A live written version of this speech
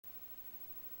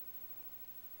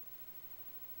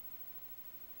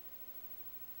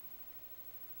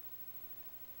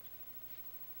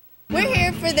We're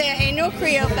here for the annual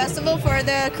Creole Festival for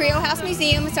the Creole House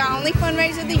Museum. It's our only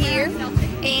fundraiser of the year,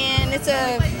 and it's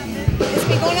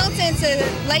been going on since the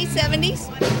late 70s,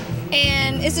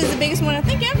 and this is the biggest one I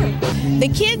think ever. The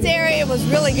kids area was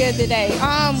really good today.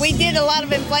 We did a lot of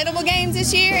inflatable games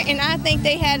this year, and I think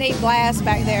they had a blast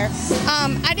back there.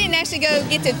 I didn't actually go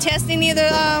get to test any of the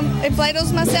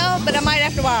inflatables myself, but I might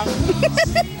after a while.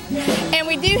 And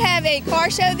we do have a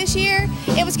car show this year.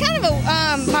 It was kind of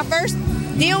my first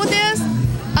deal with this.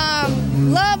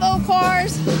 Love old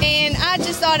cars, and I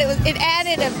just thought it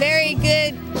added a very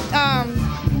good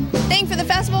thing for the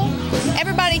festival.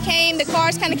 Everybody came, the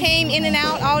cars kind of came in and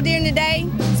out all during the day,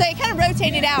 so it kind of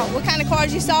rotated out what kind of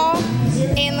cars you saw.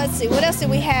 And let's see, what else did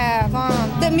we have?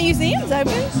 The museum's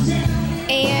open,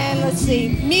 and let's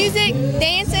see, music,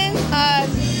 dancing.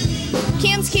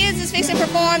 Kim's Kids is fixing to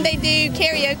perform. They do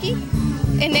karaoke,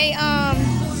 and they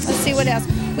let's see what else.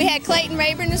 We had Clayton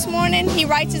Rayburn this morning. He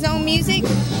writes his own music,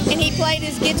 and he played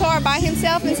his guitar by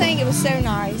himself and sang. It was so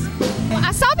nice.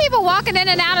 I saw people walking in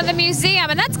and out of the museum,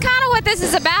 and that's kind of what this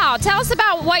is about. Tell us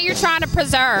about what you're trying to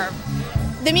preserve.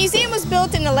 The museum was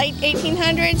built in the late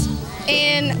 1800s,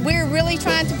 and we're really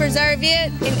trying to preserve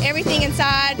it and everything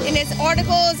inside. And it's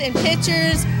articles and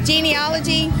pictures,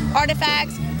 genealogy,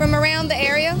 artifacts from around the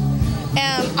area.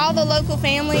 All the local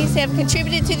families have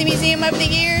contributed to the museum over the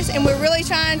years, and we're really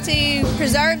trying to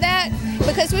preserve that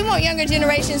because we want younger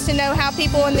generations to know how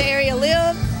people in the area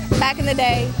lived back in the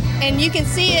day. And you can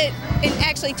see it and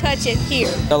actually touch it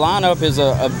here. The lineup is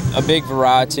a big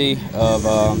variety of,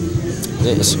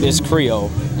 it's Creole,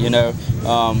 you know.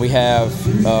 We have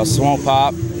swamp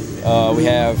pop, we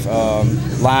have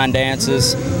line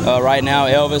dances. Right now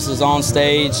Elvis is on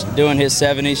stage doing his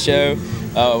 70s show.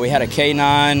 We had a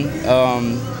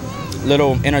K9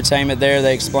 little entertainment there.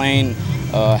 They explain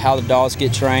how the dogs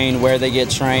get trained, where they get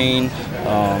trained,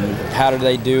 how do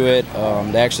they do it.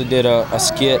 They actually did a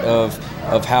skit of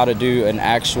how to do an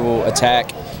actual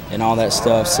attack and all that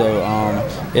stuff. So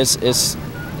it's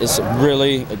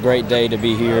really a great day to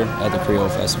be here at the Creole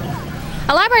Festival.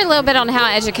 Elaborate a little bit on how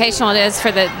educational it is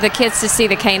for the kids to see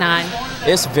the K9.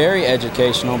 It's very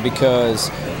educational because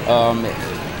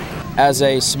as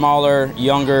a smaller,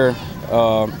 younger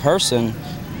person,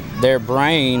 their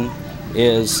brain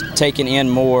is taking in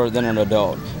more than an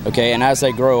adult. Okay, and as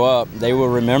they grow up, they will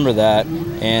remember that,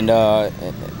 and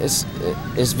it's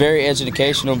very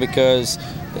educational because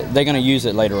they're going to use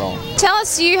it later on. Tell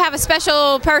us, you have a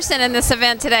special person in this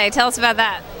event today. Tell us about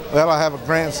that. Well, I have a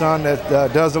grandson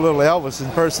that does a little Elvis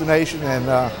impersonation, and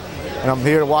I'm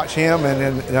here to watch him, and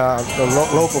then the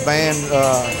local band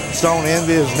Stone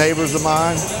Envy is neighbors of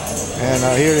mine, and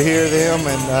here to hear them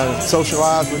and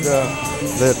socialize with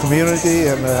the community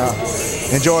and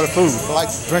enjoy the food. I like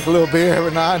to drink a little beer every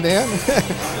now and then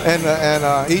and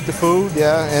eat the food,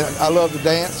 yeah, and I love to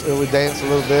dance. We dance a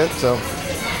little bit, so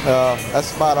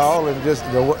that's about all, and just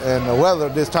the weather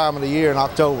this time of the year in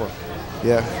October,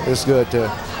 yeah, it's good too.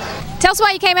 Tell us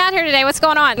why you came out here today. What's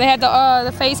going on? They had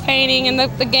the face painting and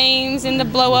the games and the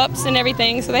blow-ups and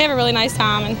everything, so they have a really nice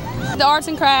time. And the arts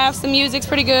and crafts, the music's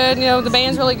pretty good, you know, the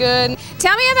band's really good.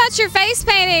 Tell me about your face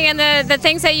painting and the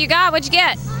things that you got. What'd you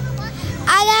get?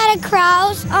 I got a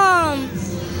cross to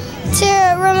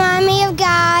remind me of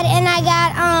God, and I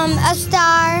got a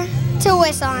star to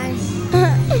whistle on.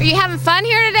 Are you having fun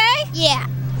here today? Yeah.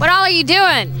 What all are you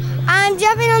doing? I'm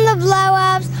jumping on the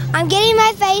blow-ups, I'm getting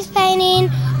my face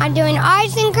painting, I'm doing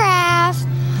arts and crafts,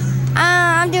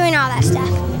 I'm doing all that stuff.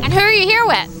 And who are you here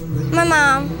with? My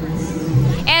mom.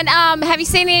 And have you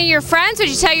seen any of your friends? Would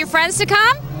you tell your friends to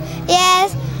come?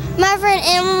 Yes, my friend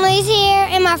Emily's here,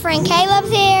 and my friend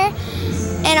Caleb's here,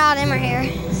 and all of them are here.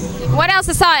 What else?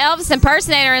 I saw Elvis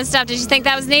impersonator and stuff. Did you think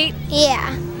that was neat?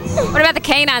 Yeah. What about the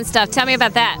canine stuff? Tell me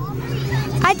about that.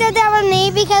 I thought that was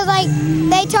neat because, like,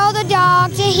 they told the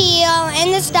dog to heel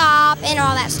and to stop and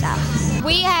all that stuff.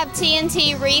 We have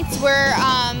TNT wreaths where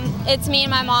it's me and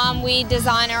my mom. We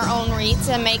design our own wreaths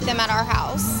and make them at our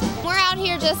house. We're out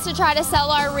here just to try to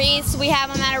sell our wreaths. We have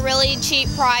them at a really cheap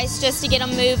price just to get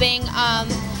them moving.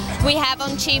 We have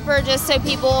them cheaper just so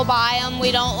people will buy them.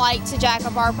 We don't like to jack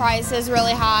up our prices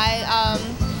really high.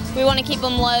 We want to keep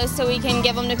them low so we can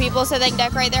give them to people so they can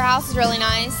decorate their houses really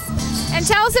nice. And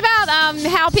tell us about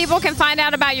how people can find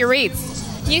out about your wreaths.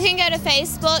 You can go to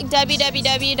Facebook,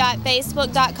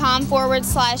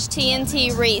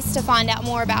 www.facebook.com/TNT wreaths to find out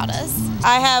more about us.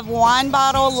 I have wine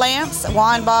bottle lamps,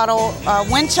 wine bottle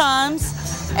wind chimes,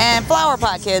 and flower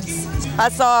pot kids. I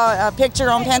saw a picture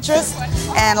on Pinterest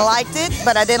and liked it,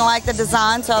 but I didn't like the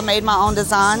design, so I made my own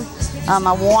design.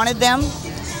 I wanted them,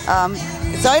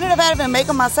 so I ended up having to make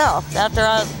them myself. After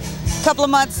a couple of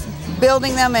months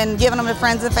building them and giving them to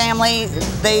friends and family,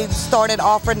 they started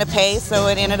offering to pay, so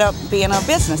it ended up being a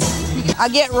business. I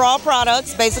get raw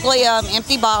products, basically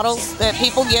empty bottles that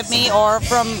people give me, or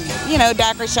from, you know,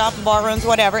 daiquiri shop, bar rooms,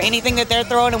 whatever. Anything that they're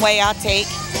throwing away, I take.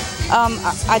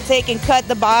 I take and cut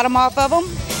the bottom off of them,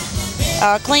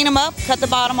 clean them up, cut the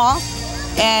bottom off,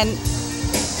 and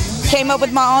came up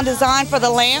with my own design for the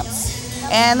lamps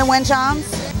and the wind chimes.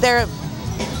 They're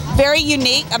very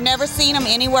unique. I've never seen them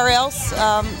anywhere else.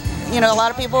 You know, a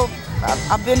lot of people,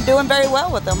 I've been doing very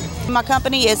well with them. My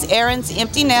company is Aaron's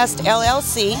Empty Nest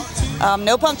LLC.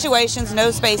 No punctuations, no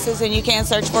spaces, and you can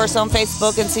search for us on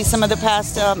Facebook and see some of the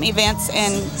past events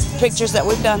and pictures that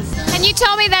we've done. And you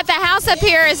told me that the house up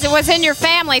here was in your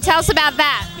family. Tell us about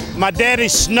that. My daddy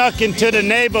snuck into the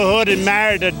neighborhood and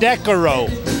married a decoro.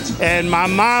 And my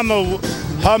mama,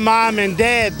 her mom and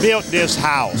dad built this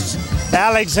house,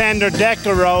 Alexander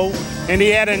Decoro, and he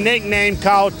had a nickname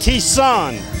called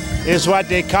T-Son, is what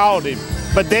they called him.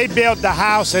 But they built the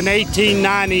house in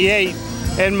 1898,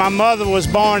 and my mother was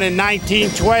born in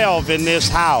 1912 in this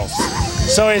house.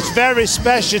 So it's very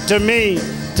special to me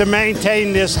to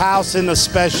maintain this house in a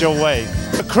special way.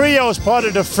 The Creole is part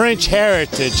of the French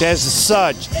heritage as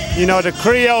such. You know, the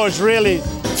Creole is really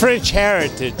French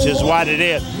heritage is what it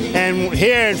is. And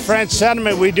here in French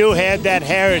Settlement, we do have that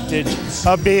heritage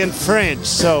of being French.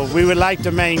 So we would like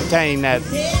to maintain that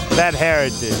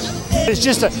heritage.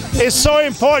 It's so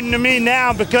important to me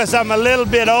now because I'm a little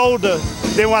bit older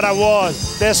than what I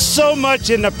was. There's so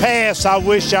much in the past I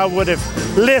wish I would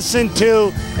have listened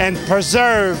to and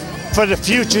preserved for the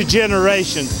future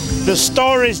generations. The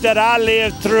stories that I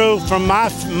lived through from my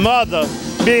mother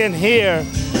being here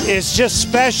is just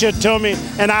special to me,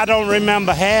 and I don't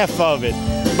remember half of it.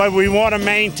 But we want to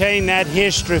maintain that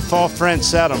history for French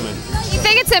Settlement. You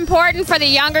think it's important for the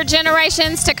younger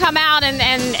generations to come out and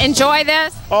enjoy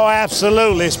this? Oh,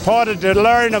 absolutely. It's part of to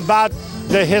learn about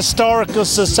the historical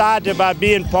society by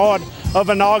being part of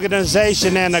an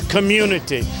organization and a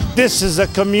community. This is a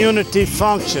community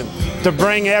function to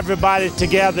bring everybody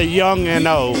together, young and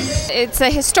old. It's a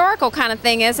historical kind of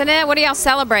thing, isn't it? What are y'all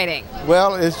celebrating?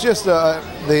 Well, it's just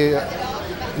the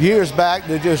years back,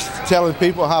 they're just telling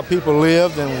people how people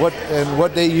lived and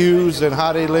what they used and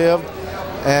how they lived,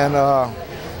 and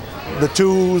the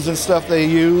tools and stuff they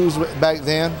used back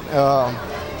then,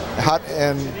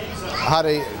 how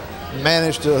they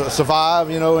managed to survive,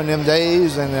 you know, in them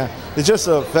days. And it's just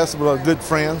a festival of good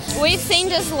friends. We've seen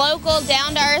just local,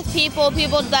 down-to-earth people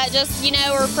that just, you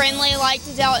know, are friendly, like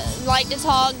to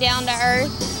talk, down to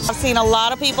earth. I've seen a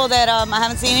lot of people that I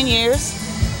haven't seen in years,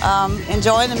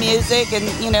 enjoying the music and,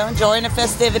 you know, enjoying the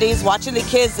festivities, watching the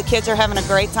kids. The kids are having a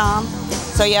great time.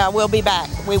 So yeah, we'll be back.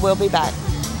 We will be back.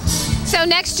 So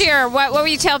next year, what will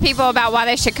you tell people about why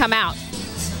they should come out?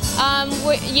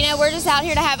 You know, we're just out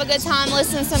here to have a good time,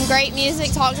 listen to some great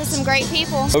music, talk to some great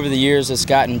people. Over the years, it's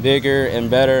gotten bigger and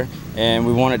better, and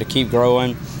we want it to keep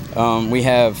growing. We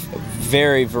have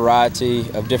very variety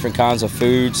of different kinds of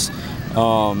foods,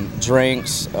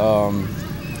 drinks,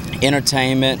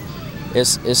 entertainment.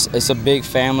 It's a big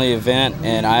family event,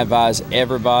 and I advise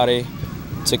everybody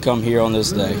to come here on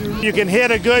this day. You can hear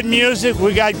the good music,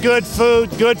 we got good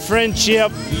food, good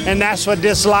friendship, and that's what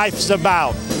this life's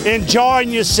about.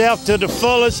 Enjoying yourself to the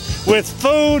fullest with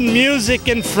food, music,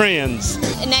 and friends.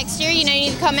 Next year, you know, you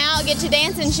need to come out, get your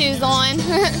dancing shoes on.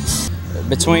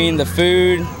 Between the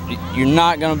food, you're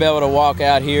not going to be able to walk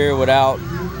out here without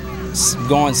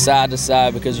going side to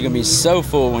side because you're going to be so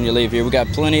full when you leave here. We got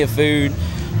plenty of food.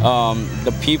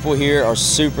 The people here are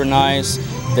super nice.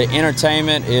 The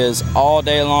entertainment is all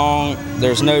day long.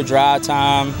 There's no dry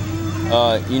time.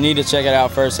 You need to check it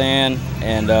out firsthand,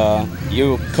 and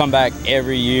you'll come back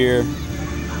every year.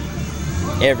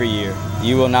 Every year.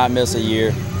 You will not miss a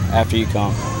year after you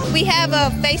come. We have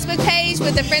a Facebook page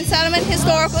with the French Settlement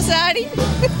Historical Society.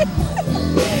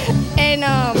 And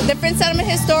the French Settlement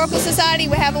Historical Society,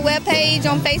 we have a web page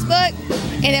on Facebook,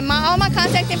 and then all my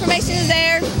contact information is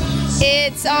there.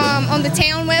 It's on the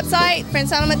town website, French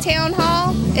Settlement Town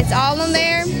Hall. It's all on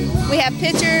there. We have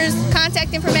pictures,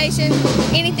 contact information,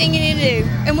 anything you need to do.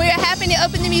 And we're happy to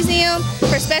open the museum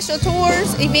for special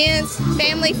tours, events,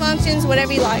 family functions,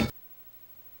 whatever you like.